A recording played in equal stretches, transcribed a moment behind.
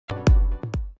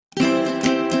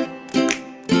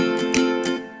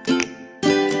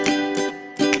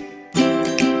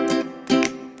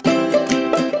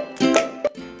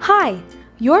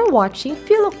You're watching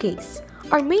Philocase.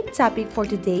 Our main topic for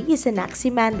today is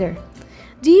Anaximander.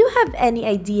 Do you have any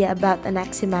idea about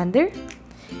Anaximander?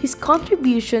 His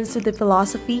contributions to the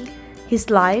philosophy, his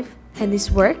life, and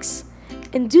his works?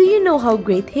 And do you know how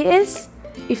great he is?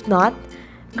 If not,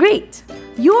 great!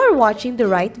 You are watching the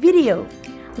right video.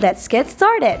 Let's get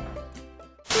started!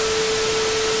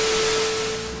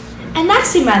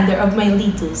 Anaximander of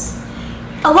Miletus.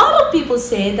 A lot of people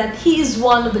say that he is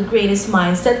one of the greatest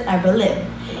minds that ever lived.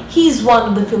 He is one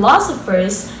of the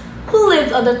philosophers who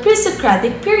lived on the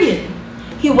pre-Socratic period.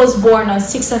 He was born on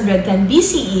 610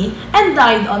 BCE and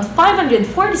died on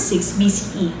 546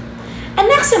 BCE.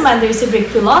 Anaximander is a Greek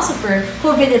philosopher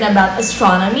who written about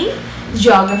astronomy,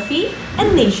 geography,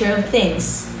 and nature of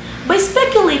things. By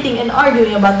speculating and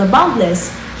arguing about the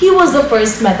boundless, he was the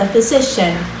first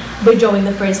metaphysician. By drawing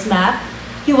the first map,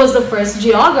 he was the first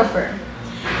geographer.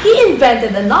 He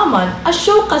invented a gnomon, a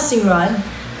show-casting rod,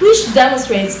 which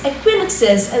demonstrates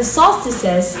equinoxes and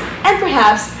solstices, and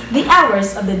perhaps the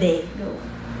hours of the day.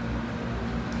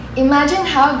 Imagine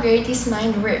how great his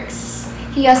mind works.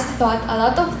 He has thought a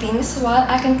lot of things while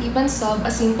I can't even solve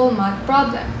a simple math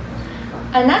problem.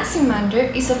 Anaximander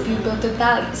is a pupil to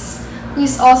Thales, who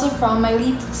is also from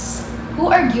Miletus, who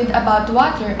argued about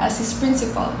water as his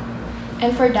principle.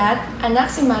 And for that,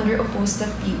 Anaximander opposed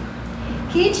that view.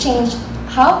 He changed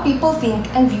how people think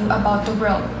and view about the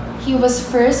world. He was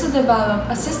first to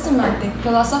develop a systematic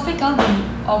philosophical view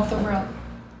of the world.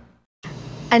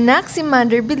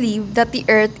 Anaximander believed that the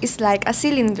earth is like a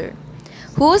cylinder,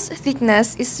 whose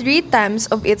thickness is 3 times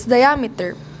of its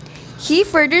diameter. He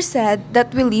further said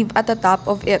that we live at the top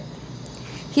of it.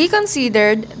 He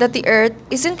considered that the earth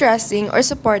isn't resting or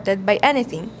supported by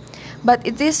anything, but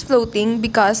it is floating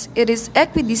because it is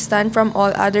equidistant from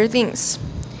all other things.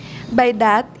 By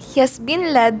that, he has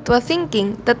been led to a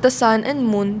thinking that the sun and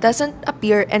moon doesn't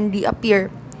appear and reappear,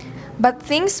 but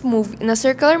things move in a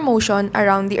circular motion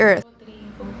around the earth.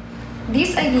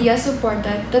 This idea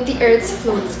supported that the earth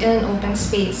floats in an open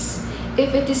space.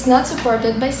 If it is not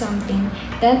supported by something,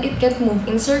 then it can move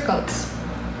in circles.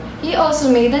 He also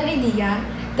made an idea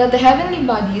that the heavenly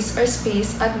bodies are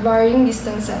spaced at varying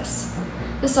distances.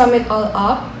 To sum it all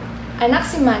up,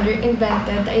 Anaximander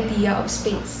invented the idea of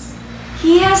space.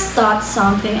 He has thought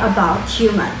something about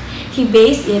human. He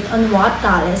based it on what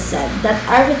Thales said, that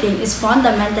everything is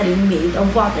fundamentally made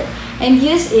of water, and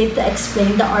used it to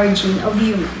explain the origin of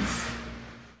humans.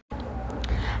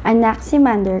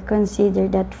 Anaximander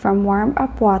considered that from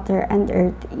warm-up water and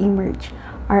earth emerge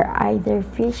are either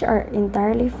fish or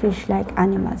entirely fish-like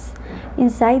animals.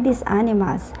 Inside these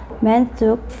animals, men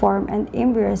took form and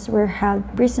embryos were held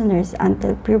prisoners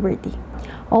until puberty.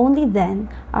 Only then,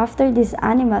 after these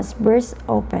animals burst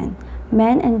open,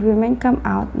 men and women come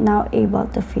out, now able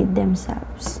to feed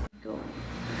themselves.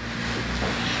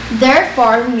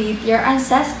 Therefore, meet your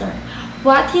ancestor.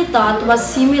 What he thought was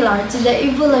similar to the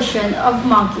evolution of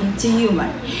monkey to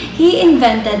human. He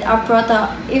invented a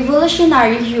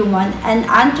proto-evolutionary human and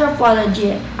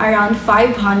anthropology around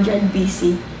 500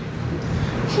 BC.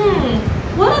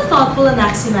 What a thoughtful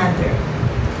Anaximander.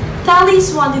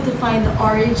 Thales wanted to find the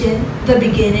origin, the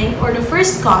beginning, or the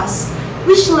first cause,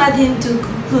 which led him to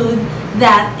conclude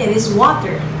that it is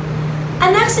water.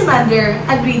 Anaximander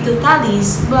agreed to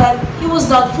Thales, but he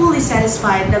was not fully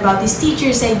satisfied about his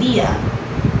teacher's idea.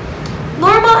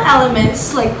 Normal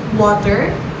elements like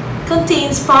water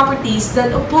contains properties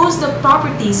that oppose the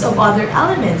properties of other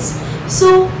elements.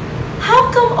 So,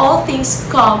 how come all things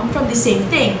come from the same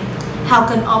thing? How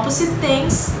can opposite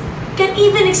things can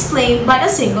even explain by a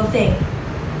single thing?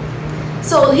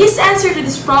 So his answer to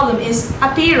this problem is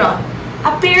apeiron.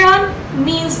 Apeiron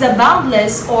means the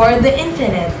boundless or the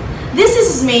infinite. This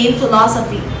is his main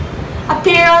philosophy.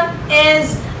 Apeiron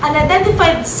is an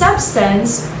identified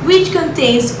substance which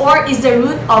contains or is the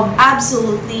root of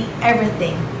absolutely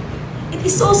everything. It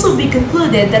is also be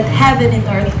concluded that heaven and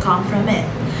earth come from it.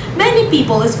 Many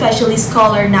people, especially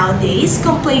scholars nowadays,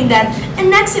 complain that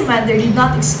Anaximander did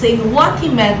not explain what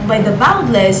he meant by the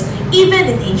boundless even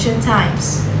in ancient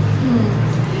times.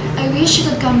 I wish you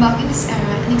could come back in this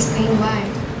era and explain why.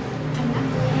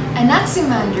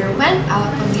 Anaximander went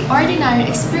out of the ordinary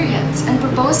experience and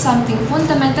proposed something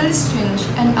fundamentally strange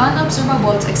and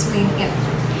unobservable to explain it.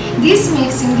 This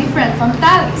makes him different from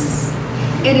Thales.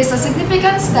 It is a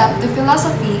significant step to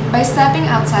philosophy by stepping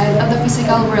outside of the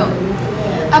physical world.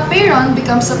 Apeiron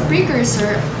becomes a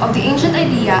precursor of the ancient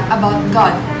idea about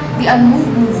God, the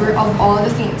unmoved mover of all the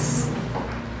things.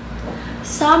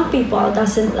 Some people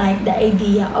doesn't like the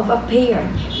idea of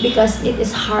apeiron because it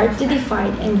is hard to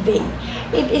define and vague.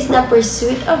 It is the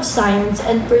pursuit of science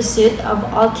and pursuit of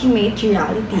ultimate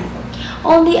reality.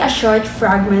 Only a short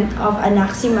fragment of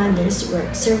Anaximander's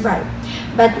work survived.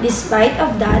 But despite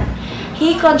of that,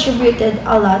 he contributed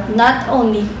a lot not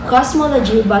only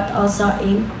cosmology but also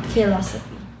in philosophy.